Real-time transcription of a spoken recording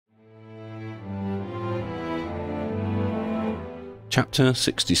Chapter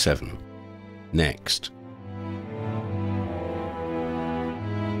 67. Next.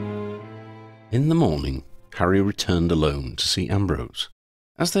 In the morning, Harry returned alone to see Ambrose,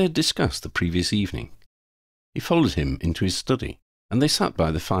 as they had discussed the previous evening. He followed him into his study, and they sat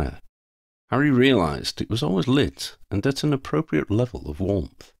by the fire. Harry realised it was always lit and at an appropriate level of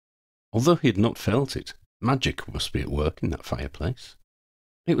warmth. Although he had not felt it, magic must be at work in that fireplace.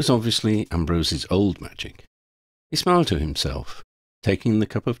 It was obviously Ambrose's old magic. He smiled to himself, taking the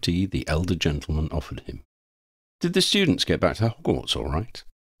cup of tea the elder gentleman offered him. "Did the students get back to Hogwarts all right?"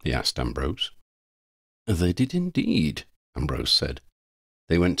 he asked Ambrose. "They did indeed," Ambrose said.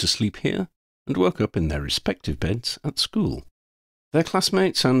 "They went to sleep here and woke up in their respective beds at school. Their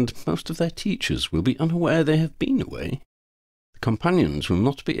classmates and most of their teachers will be unaware they have been away. The companions will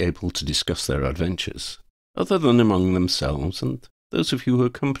not be able to discuss their adventures, other than among themselves and those of you who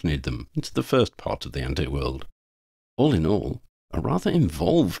accompanied them into the first part of the anti-world. All in all, a rather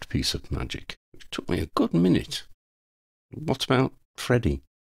involved piece of magic, which took me a good minute." "What about Freddie?"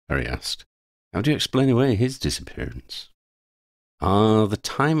 Harry asked. "How do you explain away his disappearance?" "Ah, the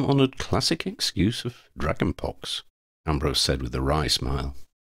time-honoured classic excuse of dragonpox," Ambrose said with a wry smile.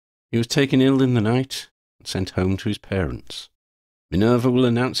 "He was taken ill in the night and sent home to his parents. Minerva will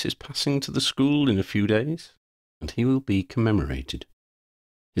announce his passing to the school in a few days, and he will be commemorated.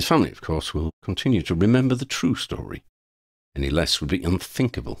 His family, of course, will continue to remember the true story. Any less would be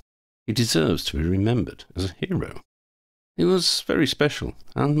unthinkable. He deserves to be remembered as a hero." "He was very special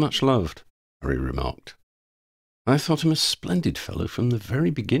and much loved," Harry remarked. "I thought him a splendid fellow from the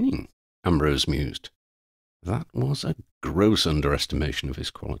very beginning," Ambrose mused. That was a gross underestimation of his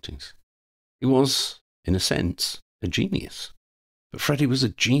qualities. He was, in a sense, a genius. But Freddie was a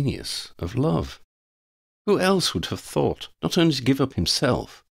genius of love. Who else would have thought not only to give up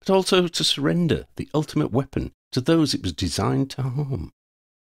himself, but also to surrender the ultimate weapon to those it was designed to harm?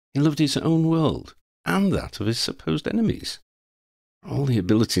 He loved his own world, and that of his supposed enemies. For all the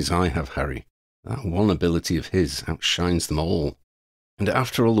abilities I have, Harry, that one ability of his outshines them all. And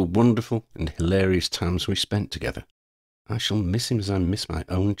after all the wonderful and hilarious times we spent together, I shall miss him as I miss my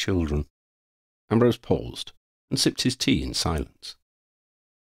own children." Ambrose paused and sipped his tea in silence.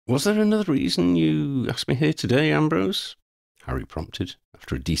 "Was there another reason you asked me here today, Ambrose?" Harry prompted,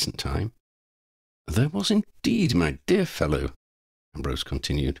 after a decent time. "There was indeed, my dear fellow," Ambrose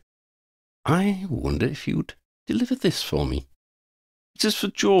continued. "I wonder if you'd deliver this for me. It is for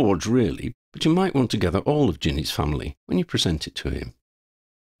George, really, but you might want to gather all of Ginny's family when you present it to him."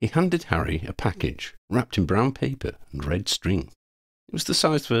 He handed Harry a package wrapped in brown paper and red string. It was the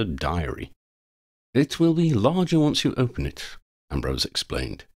size of a diary. "It will be larger once you open it," Ambrose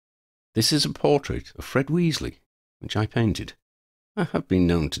explained. "This is a portrait of Fred Weasley, which I painted. I have been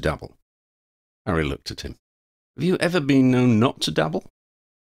known to dabble." Harry looked at him. "Have you ever been known not to dabble?"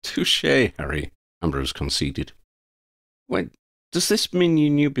 "Touché, Harry," Ambrose conceded. "Wait, does this mean you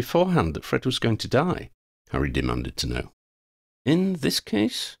knew beforehand that Fred was going to die?" Harry demanded to know. "In this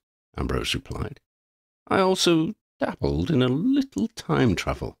case," Ambrose replied, "I also dabbled in a little time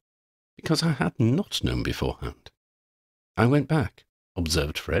travel, because I had not known beforehand. I went back,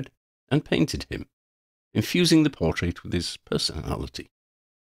 observed Fred, and painted him, infusing the portrait with his personality.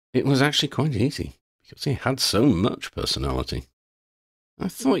 It was actually quite easy, because he had so much personality." "I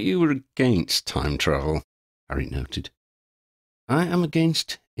thought you were against time travel," Harry noted. "I am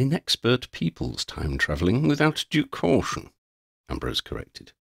against inexpert people's time travelling without due caution," Ambrose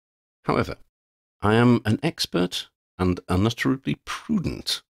corrected. "However, I am an expert and unutterably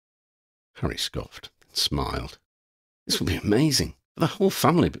prudent." Harry scoffed and smiled. "This will be amazing, for the whole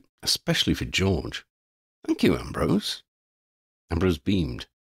family, but especially for George." "Thank you, Ambrose." Ambrose beamed.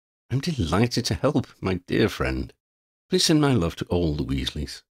 "I'm delighted to help, my dear friend. Please send my love to all the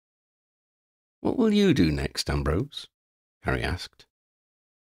Weasleys." "What will you do next, Ambrose?" Harry asked.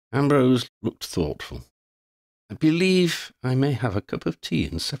 Ambrose looked thoughtful. "I believe I may have a cup of tea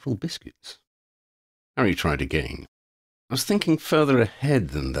and several biscuits." Harry tried again. "I was thinking further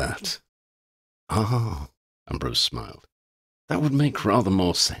ahead than that." "Ah," Ambrose smiled. "That would make rather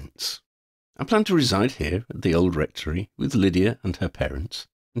more sense. I plan to reside here at the old rectory with Lydia and her parents,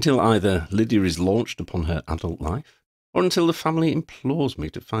 until either Lydia is launched upon her adult life, or until the family implores me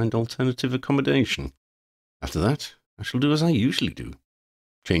to find alternative accommodation. After that, I shall do as I usually do,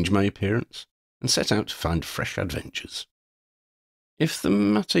 change my appearance, and set out to find fresh adventures. If the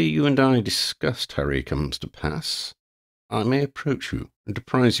matter you and I discussed, Harry, comes to pass, I may approach you and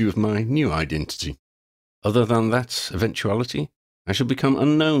apprise you of my new identity. Other than that eventuality, I shall become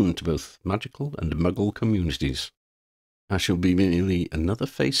unknown to both magical and muggle communities. I shall be merely another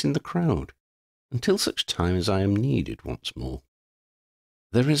face in the crowd, until such time as I am needed once more."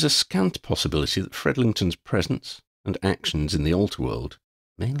 There is a scant possibility that Fredlington's presence and actions in the altar world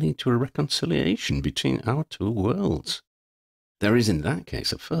may lead to a reconciliation between our two worlds. There is in that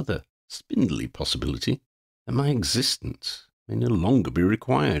case a further spindly possibility that my existence may no longer be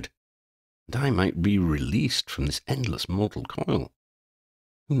required, and I might be released from this endless mortal coil.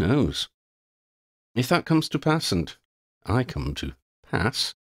 Who knows? If that comes to pass, and I come to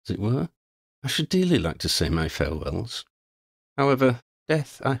pass, as it were, I should dearly like to say my farewells. However,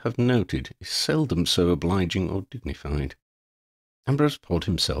 death, I have noted, is seldom so obliging or dignified. Ambrose poured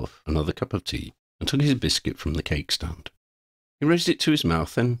himself another cup of tea and took his biscuit from the cake stand. He raised it to his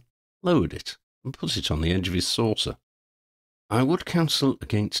mouth, then lowered it and put it on the edge of his saucer. "I would counsel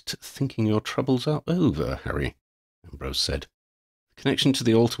against thinking your troubles are over, Harry," Ambrose said. "The connection to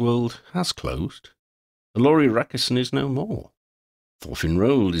the altar world has closed. The Laurie Rackison is no more. Thorfinn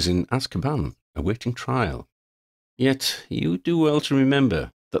Rold is in Azkaban, awaiting trial. Yet you do well to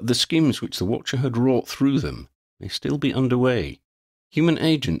remember that the schemes which the Watcher had wrought through them may still be underway. Human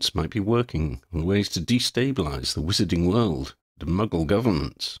agents might be working on ways to destabilize the wizarding world and Muggle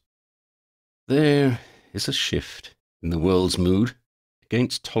governments. There is a shift in the world's mood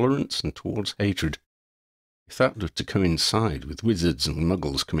against tolerance and towards hatred. If that were to coincide with wizards and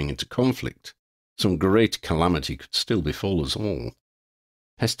Muggles coming into conflict, some great calamity could still befall us all.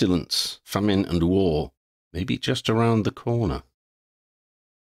 Pestilence, famine, and war may be just around the corner."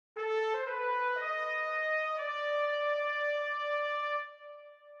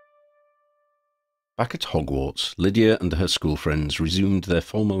 Back at Hogwarts, Lydia and her school friends resumed their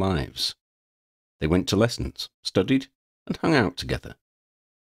former lives. They went to lessons, studied, and hung out together.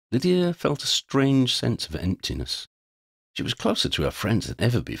 Lydia felt a strange sense of emptiness. She was closer to her friends than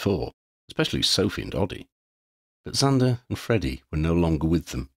ever before, especially Sophie and Oddie. But Xander and Freddie were no longer with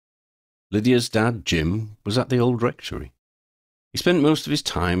them. Lydia's dad, Jim, was at the old rectory. He spent most of his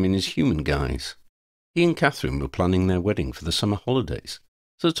time in his human guise. He and Catherine were planning their wedding for the summer holidays,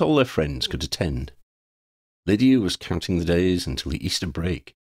 so that all their friends could attend. Lydia was counting the days until the Easter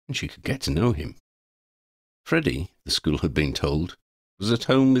break, and she could get to know him. Freddie, the school had been told, was at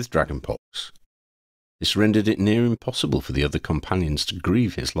home with dragonpox. This rendered it near impossible for the other companions to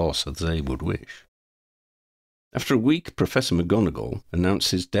grieve his loss as they would wish. After a week, Professor McGonagall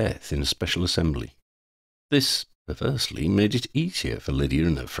announced his death in a special assembly. This, perversely, made it easier for Lydia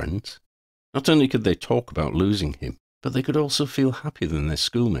and her friends. Not only could they talk about losing him, but they could also feel happier than their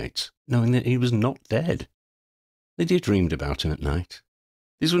schoolmates, knowing that he was not dead. Lydia dreamed about him at night.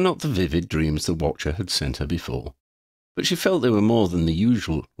 These were not the vivid dreams the Watcher had sent her before, but she felt they were more than the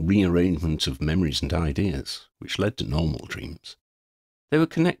usual rearrangement of memories and ideas, which led to normal dreams. They were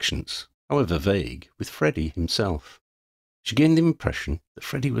connections, however vague, with Freddie himself. She gained the impression that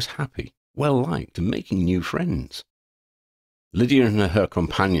Freddie was happy, well-liked, and making new friends. Lydia and her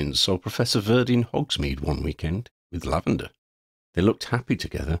companions saw Professor Verdi in Hogsmeade one weekend, with Lavender. They looked happy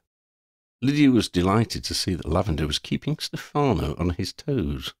together. Lydia was delighted to see that Lavender was keeping Stefano on his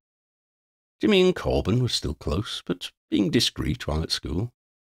toes. Jimmy and Corbin were still close, but being discreet while at school.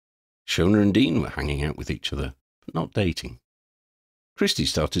 Shona and Dean were hanging out with each other, but not dating. Christy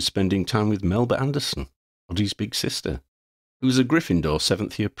started spending time with Melba Anderson, Oddie's big sister, who was a Gryffindor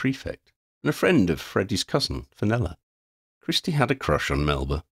 7th-year prefect and a friend of Freddie's cousin, Fenella. Christy had a crush on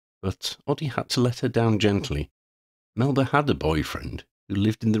Melba, but Oddie had to let her down gently. Melba had a boyfriend who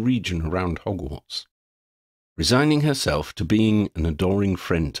lived in the region around Hogwarts. Resigning herself to being an adoring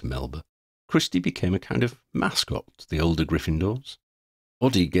friend to Melba, Christy became a kind of mascot to the older Gryffindors.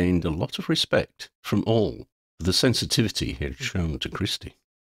 Oddie gained a lot of respect from all for the sensitivity he had shown to Christy.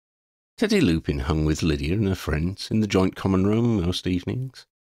 Teddy Lupin hung with Lydia and her friends in the joint common room most evenings.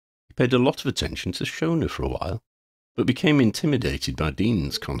 He paid a lot of attention to Shona for a while, but became intimidated by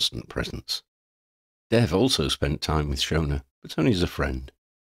Dean's constant presence. Dev also spent time with Shona, but only as a friend.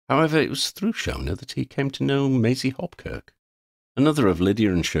 However, it was through Shona that he came to know Maisie Hopkirk, another of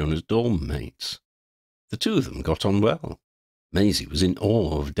Lydia and Shona's dorm mates. The two of them got on well. Maisie was in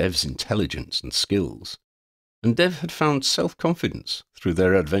awe of Dev's intelligence and skills, and Dev had found self-confidence through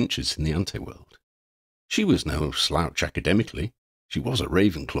their adventures in the Anteworld. She was no slouch academically. She was a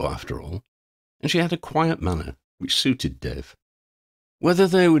Ravenclaw after all, and she had a quiet manner which suited Dev. Whether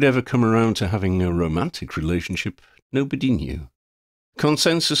they would ever come around to having a romantic relationship, nobody knew.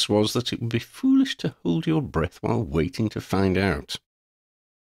 Consensus was that it would be foolish to hold your breath while waiting to find out.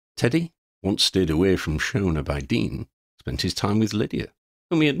 Teddy, once steered away from Shona by Dean, spent his time with Lydia,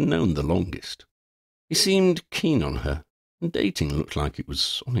 whom he had known the longest. He seemed keen on her, and dating looked like it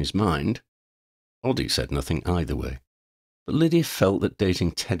was on his mind. Oddie said nothing either way, but Lydia felt that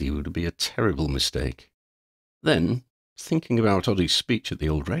dating Teddy would be a terrible mistake. Then, thinking about Oddie's speech at the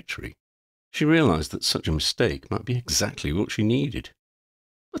old rectory, she realised that such a mistake might be exactly what she needed.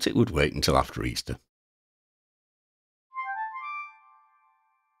 But it would wait until after Easter.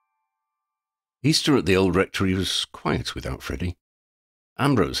 Easter at the old rectory was quiet without Freddie.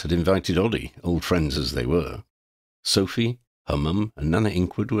 Ambrose had invited Oddie, old friends as they were. Sophie, her mum, and Nana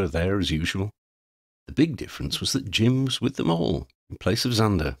Inkwood were there as usual. The big difference was that Jim was with them all, in place of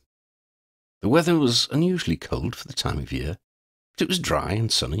Xander. The weather was unusually cold for the time of year, but it was dry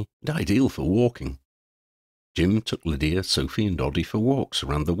and sunny and ideal for walking. Jim took Lydia, Sophie, and Oddie for walks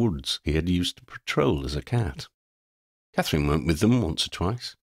around the woods he had used to patrol as a cat. Catherine went with them once or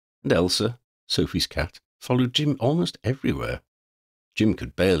twice, and Elsa, Sophie's cat, followed Jim almost everywhere. Jim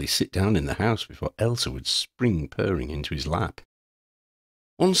could barely sit down in the house before Elsa would spring purring into his lap.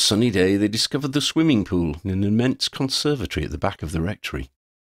 One sunny day they discovered the swimming pool in an immense conservatory at the back of the rectory.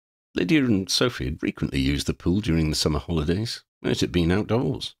 Lydia and Sophie had frequently used the pool during the summer holidays, when it had been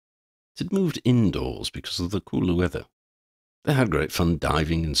outdoors. It had moved indoors because of the cooler weather. They had great fun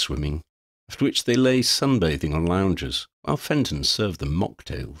diving and swimming, after which they lay sunbathing on loungers, while Fenton served them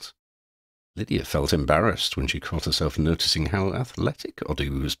mocktails. Lydia felt embarrassed when she caught herself noticing how athletic Oddie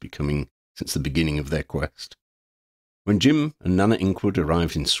was becoming since the beginning of their quest. When Jim and Nana Inkwood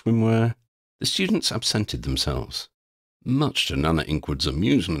arrived in swimwear, the students absented themselves, much to Nana Inkwood's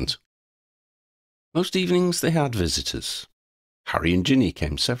amusement. Most evenings they had visitors. Harry and Ginny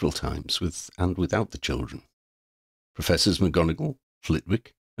came several times, with and without the children. Professors McGonagall,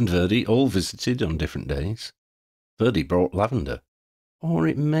 Flitwick, and Verdi all visited on different days. Verdi brought lavender, or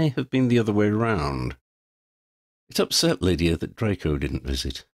it may have been the other way round. It upset Lydia that Draco didn't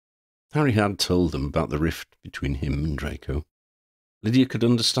visit. Harry had told them about the rift between him and Draco. Lydia could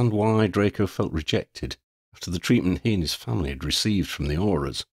understand why Draco felt rejected after the treatment he and his family had received from the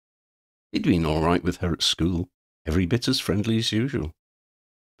Auras. He'd been all right with her at school, every bit as friendly as usual.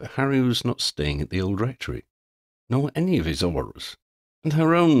 But Harry was not staying at the old rectory, nor any of his Auras, and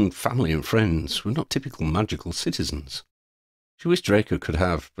her own family and friends were not typical magical citizens. She wished Draco could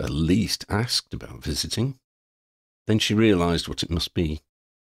have at least asked about visiting. Then she realised what it must be.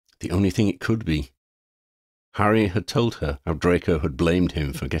 The only thing it could be. Harry had told her how Draco had blamed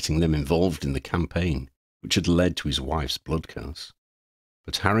him for getting them involved in the campaign, which had led to his wife's blood curse.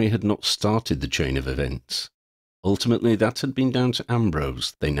 But Harry had not started the chain of events. Ultimately, that had been down to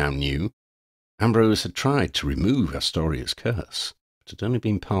Ambrose, they now knew. Ambrose had tried to remove Astoria's curse, but had only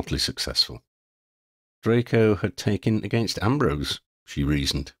been partly successful. Draco had taken against Ambrose, she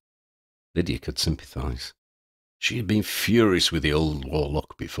reasoned. Lydia could sympathise. She had been furious with the old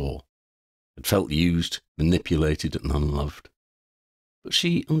warlock before, had felt used, manipulated, and unloved. But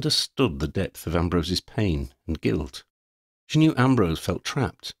she understood the depth of Ambrose's pain and guilt. She knew Ambrose felt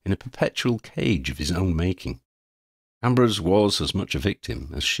trapped in a perpetual cage of his own making. Ambrose was as much a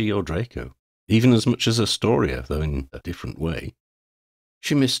victim as she or Draco, even as much as Astoria, though in a different way.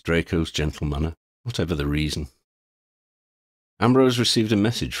 She missed Draco's gentle manner, whatever the reason. Ambrose received a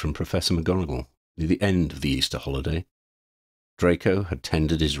message from Professor McGonagall near the end of the Easter holiday. Draco had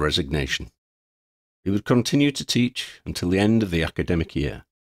tendered his resignation. He would continue to teach until the end of the academic year.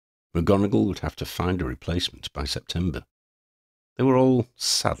 McGonagall would have to find a replacement by September. They were all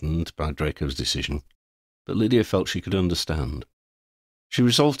saddened by Draco's decision, but Lydia felt she could understand. She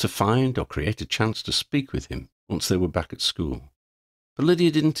resolved to find or create a chance to speak with him once they were back at school. But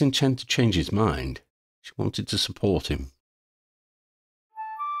Lydia didn't intend to change his mind. She wanted to support him.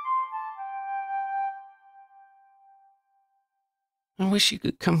 "I wish you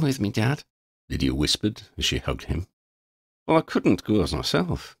could come with me, Dad," Lydia whispered as she hugged him. "Well, I couldn't go as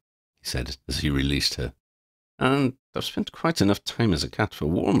myself," he said as he released her. "And I've spent quite enough time as a cat for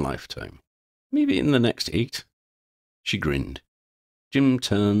one lifetime. Maybe in the next 8. She grinned. Jim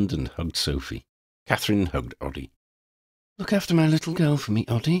turned and hugged Sophie. Catherine hugged Oddie. "Look after my little girl for me,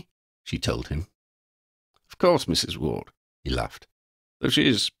 Oddie," she told him. "Of course, Mrs. Ward," he laughed, "though she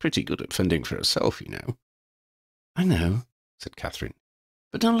is pretty good at fending for herself, you know." "I know," said Catherine,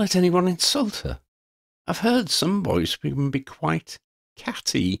 "but don't let anyone insult her. I've heard some boys can be quite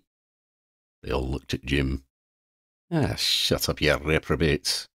catty." They all looked at Jim. "Ah, shut up, you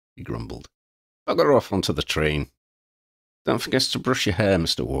reprobates," he grumbled. "Bugger off onto the train." "Don't forget to brush your hair,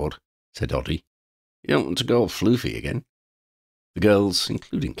 Mr. Ward," said Oddie. "You don't want to go all floofy again." The girls,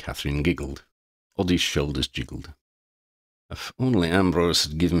 including Catherine, giggled. Oddie's shoulders jiggled. "If only Ambrose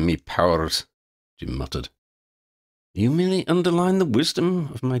had given me powers," Jim muttered. "You merely underline the wisdom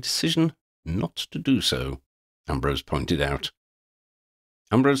of my decision not to do so," Ambrose pointed out.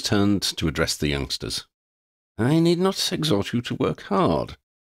 Ambrose turned to address the youngsters. "I need not exhort you to work hard.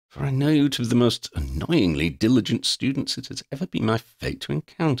 for I know you to be the most annoyingly diligent students it has ever been my fate to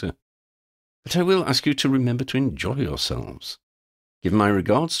encounter. But I will ask you to remember to enjoy yourselves. Give my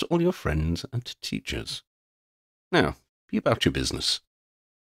regards to all your friends and teachers. Now, be about your business."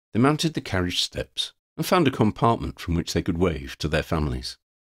 They mounted the carriage steps and found a compartment from which they could wave to their families.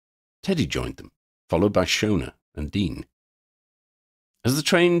 Teddy joined them, followed by Shona and Dean. As the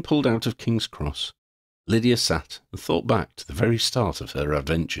train pulled out of King's Cross, Lydia sat and thought back to the very start of her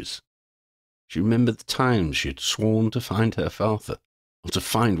adventures. She remembered the times she had sworn to find her father, or to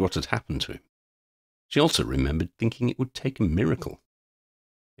find what had happened to him. She also remembered thinking it would take a miracle.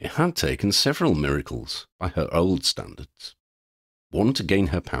 It had taken several miracles by her old standards. One to gain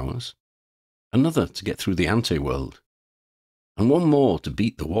her powers, another to get through the ante-world, and one more to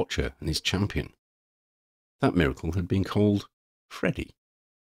beat the Watcher and his champion. That miracle had been called Freddy.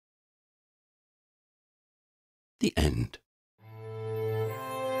 The end.